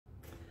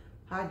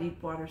Hi,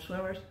 deep water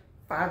swimmers.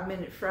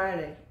 5-Minute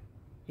Friday.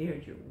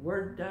 Here's your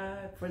word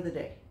dive for the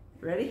day.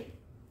 Ready?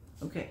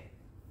 Okay.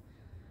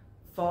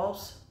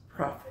 False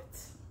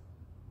prophets.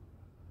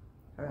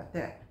 How about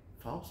that?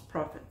 False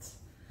prophets.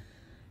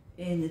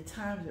 In the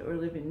times that we're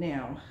living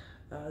now,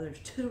 there's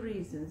 2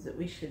 reasons that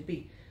we should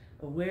be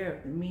aware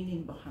of the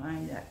meaning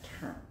behind that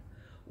term.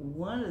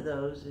 One of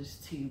those is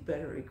to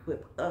better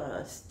equip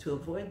us to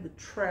avoid the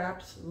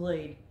traps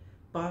laid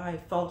by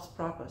false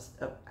prophets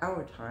of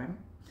our time.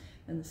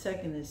 And the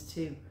second is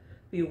to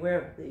be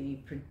aware of the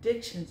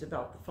predictions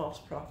about the false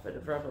prophet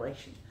of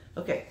Revelation.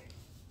 Okay,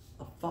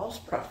 a false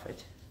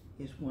prophet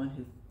is one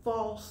who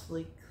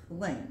falsely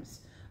claims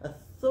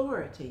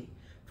authority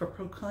for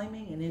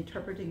proclaiming and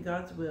interpreting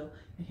God's will,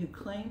 and who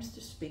claims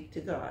to speak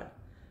to God,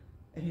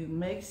 and who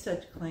makes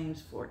such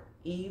claims for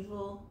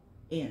evil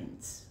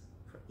ends.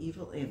 For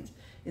evil ends.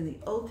 In the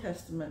Old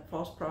Testament,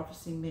 false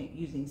prophecy meant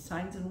using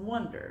signs and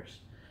wonders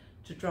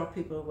to draw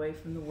people away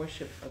from the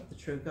worship of the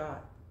true God.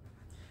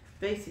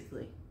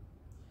 Basically,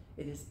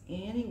 it is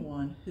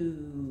anyone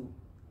who,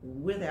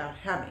 without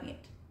having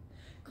it,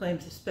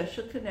 claims a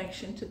special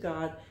connection to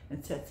God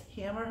and sets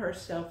him or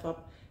herself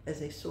up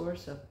as a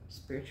source of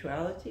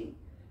spirituality,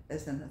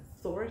 as an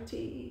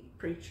authority,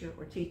 preacher,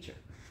 or teacher,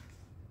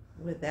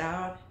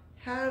 without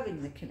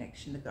having the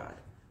connection to God,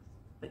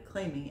 but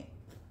claiming it.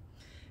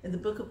 In the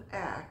book of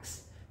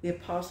Acts, the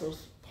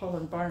apostles Paul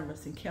and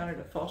Barnabas encountered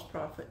a false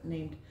prophet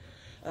named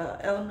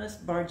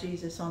Elymas Bar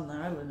Jesus on the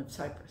island of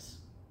Cyprus.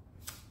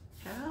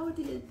 How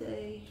did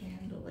they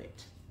handle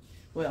it?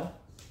 Well,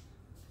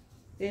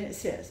 then it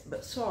says,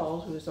 but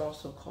Saul, who is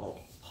also called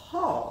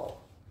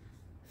Paul,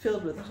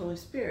 filled with the Holy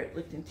Spirit,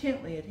 looked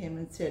intently at him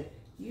and said,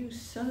 "You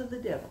son of the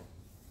devil,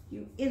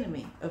 you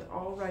enemy of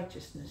all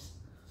righteousness,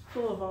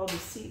 full of all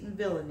deceit and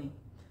villainy,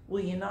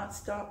 will you not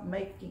stop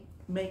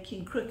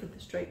making crooked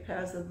the straight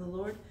paths of the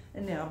Lord?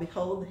 And now,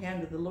 behold, the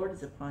hand of the Lord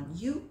is upon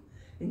you,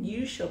 and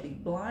you shall be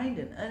blind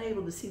and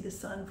unable to see the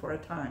sun for a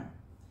time."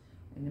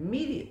 And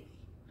immediately,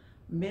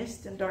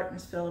 mist and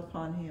darkness fell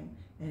upon him,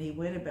 and he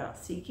went about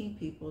seeking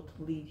people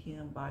to lead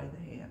him by the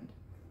hand.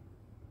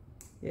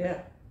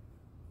 Yeah.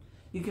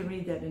 You can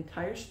read that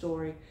entire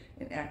story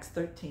in Acts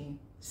 13,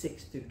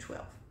 6 through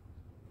 12.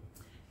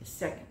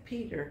 2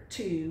 Peter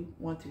 2,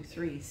 1 through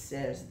 3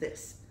 says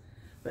this,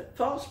 "But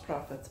false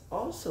prophets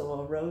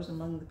also arose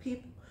among the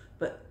people.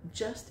 But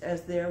just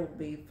as there will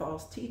be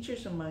false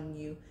teachers among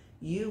you,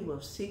 you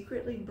will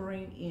secretly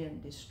bring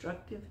in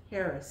destructive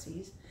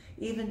heresies,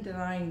 even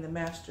denying the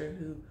master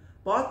who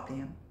bought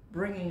them,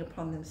 bringing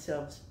upon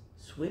themselves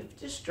swift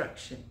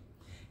destruction.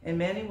 And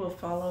many will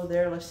follow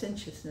their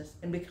licentiousness,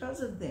 and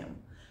because of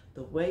them,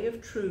 the way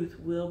of truth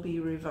will be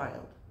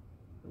reviled."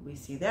 We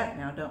see that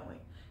now, don't we?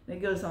 And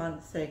it goes on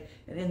to say,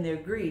 "And in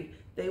their greed,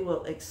 they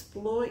will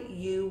exploit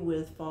you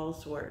with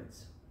false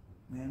words."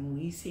 And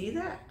we see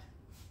that.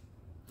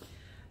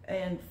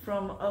 "And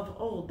from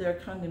of old, their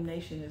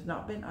condemnation has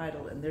not been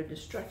idle, and their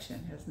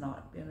destruction has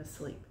not been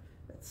asleep."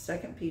 That's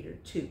 2 Peter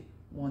 2,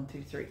 1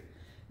 through 3.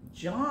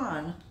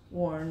 John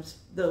warns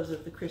those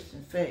of the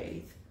Christian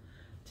faith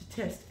to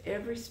test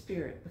every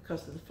spirit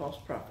because of the false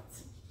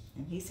prophets.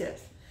 And he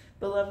says,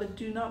 "Beloved,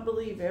 do not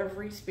believe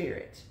every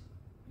spirit,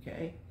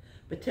 okay?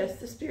 But test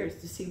the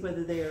spirits to see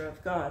whether they are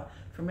of God,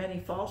 for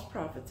many false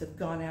prophets have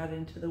gone out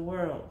into the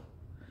world.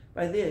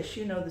 By this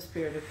you know the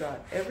Spirit of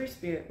God. Every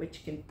spirit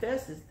which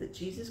confesses that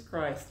Jesus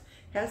Christ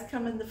has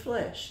come in the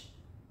flesh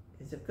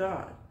is of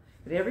God.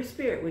 But every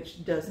spirit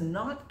which does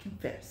not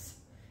confess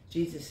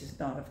Jesus is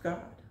not of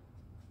God.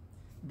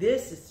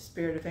 This is the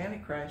spirit of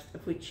Antichrist,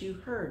 of which you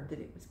heard that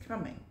it was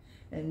coming,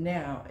 and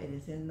now it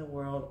is in the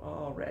world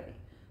already."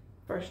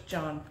 1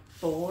 John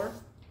 4,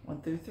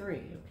 1 through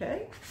 3,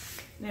 okay?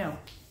 Now,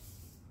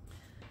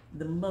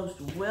 the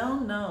most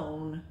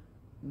well-known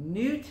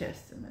New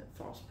Testament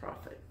false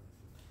prophet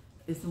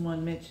is the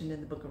one mentioned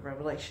in the book of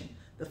Revelation.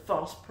 The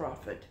false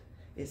prophet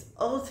is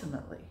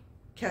ultimately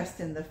cast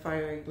in the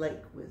fiery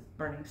lake with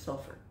burning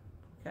sulfur,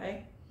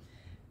 okay?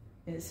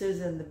 And it says,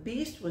 "And the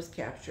beast was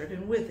captured,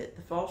 and with it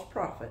the false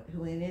prophet,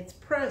 who in its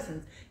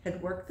presence had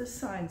worked the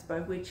signs by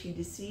which he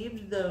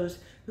deceived those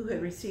who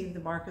had received the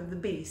mark of the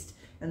beast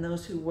and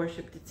those who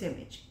worshipped its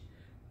image.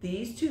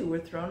 These two were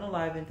thrown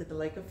alive into the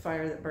lake of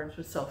fire that burns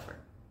with sulfur."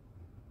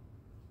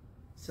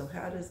 So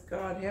how does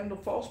God handle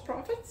false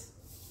prophets?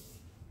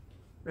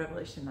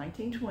 Revelation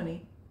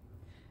 19:20,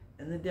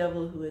 "And the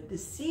devil who had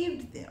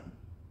deceived them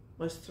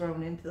was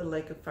thrown into the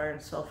lake of fire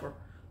and sulfur,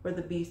 where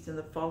the beast and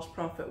the false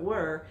prophet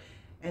were,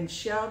 and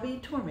shall be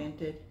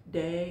tormented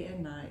day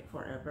and night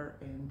forever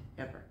and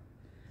ever."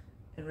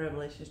 And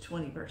Revelation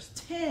 20 verse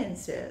 10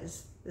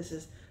 says, this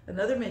is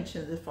another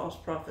mention of the false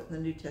prophet in the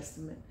New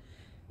Testament,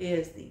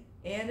 is the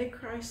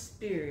Antichrist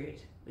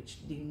spirit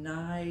which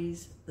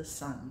denies the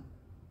Son.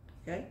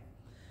 Okay?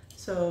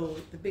 So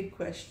the big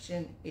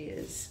question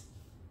is,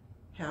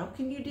 how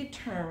can you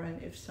determine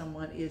if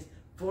someone is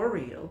for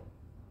real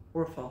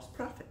or a false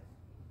prophet?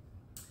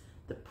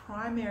 The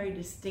primary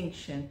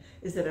distinction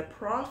is that a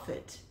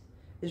prophet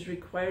is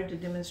required to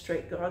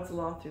demonstrate God's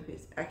law through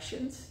his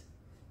actions,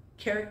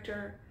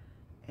 character,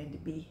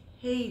 and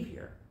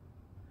behavior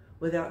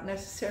without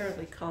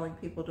necessarily calling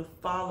people to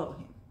follow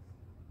him.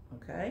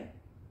 Okay?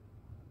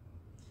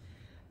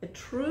 A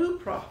true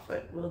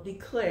prophet will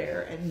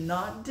declare and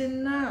not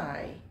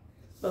deny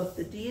both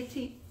the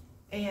deity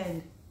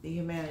and the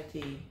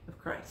humanity of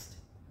Christ.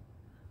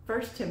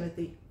 1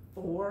 Timothy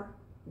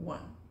 4:1.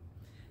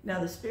 Now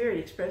the Spirit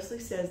expressly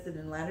says that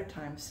in latter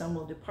times some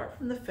will depart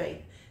from the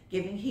faith,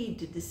 giving heed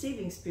to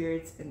deceiving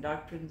spirits and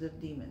doctrines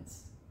of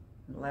demons.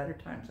 In the latter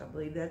times, I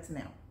believe that's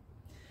now.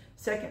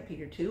 2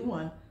 Peter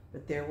 2:1.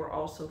 But there were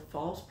also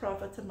false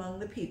prophets among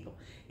the people.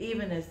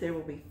 Even as there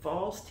will be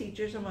false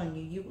teachers among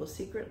you, you will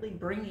secretly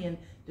bring in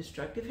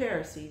destructive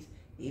heresies,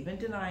 even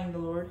denying the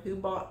Lord who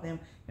bought them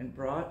and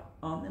brought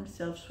on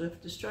themselves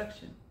swift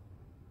destruction.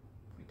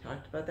 We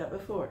talked about that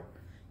before.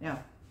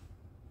 Now,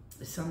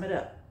 to sum it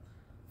up,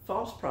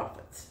 false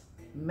prophets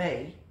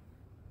may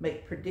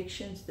make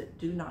predictions that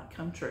do not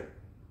come true.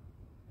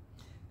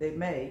 They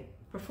may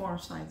perform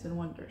signs and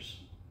wonders.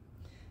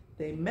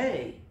 They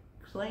may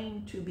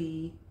claim to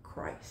be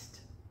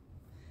Christ.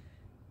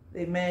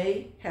 They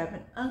may have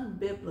an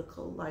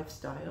unbiblical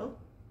lifestyle,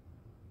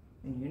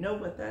 and you know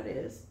what that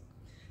is.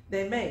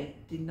 They may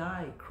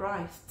deny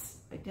Christ's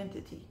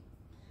identity,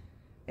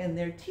 and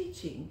their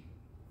teaching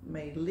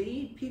may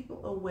lead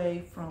people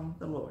away from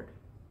the Lord.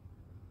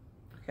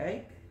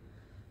 Okay?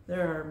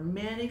 There are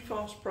many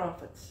false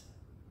prophets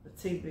that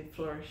seem to be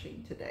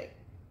flourishing today.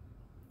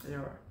 There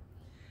are.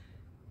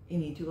 You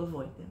need to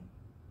avoid them.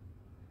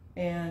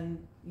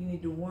 And you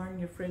need to warn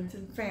your friends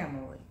and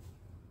family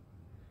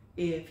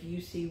if you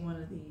see one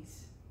of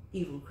these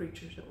evil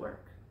creatures at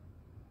work.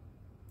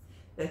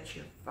 That's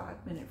your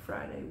 5-Minute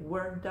Friday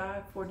Word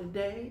Dive for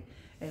today,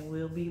 and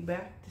we'll be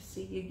back to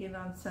see you again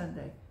on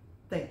Sunday.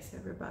 Thanks,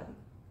 everybody.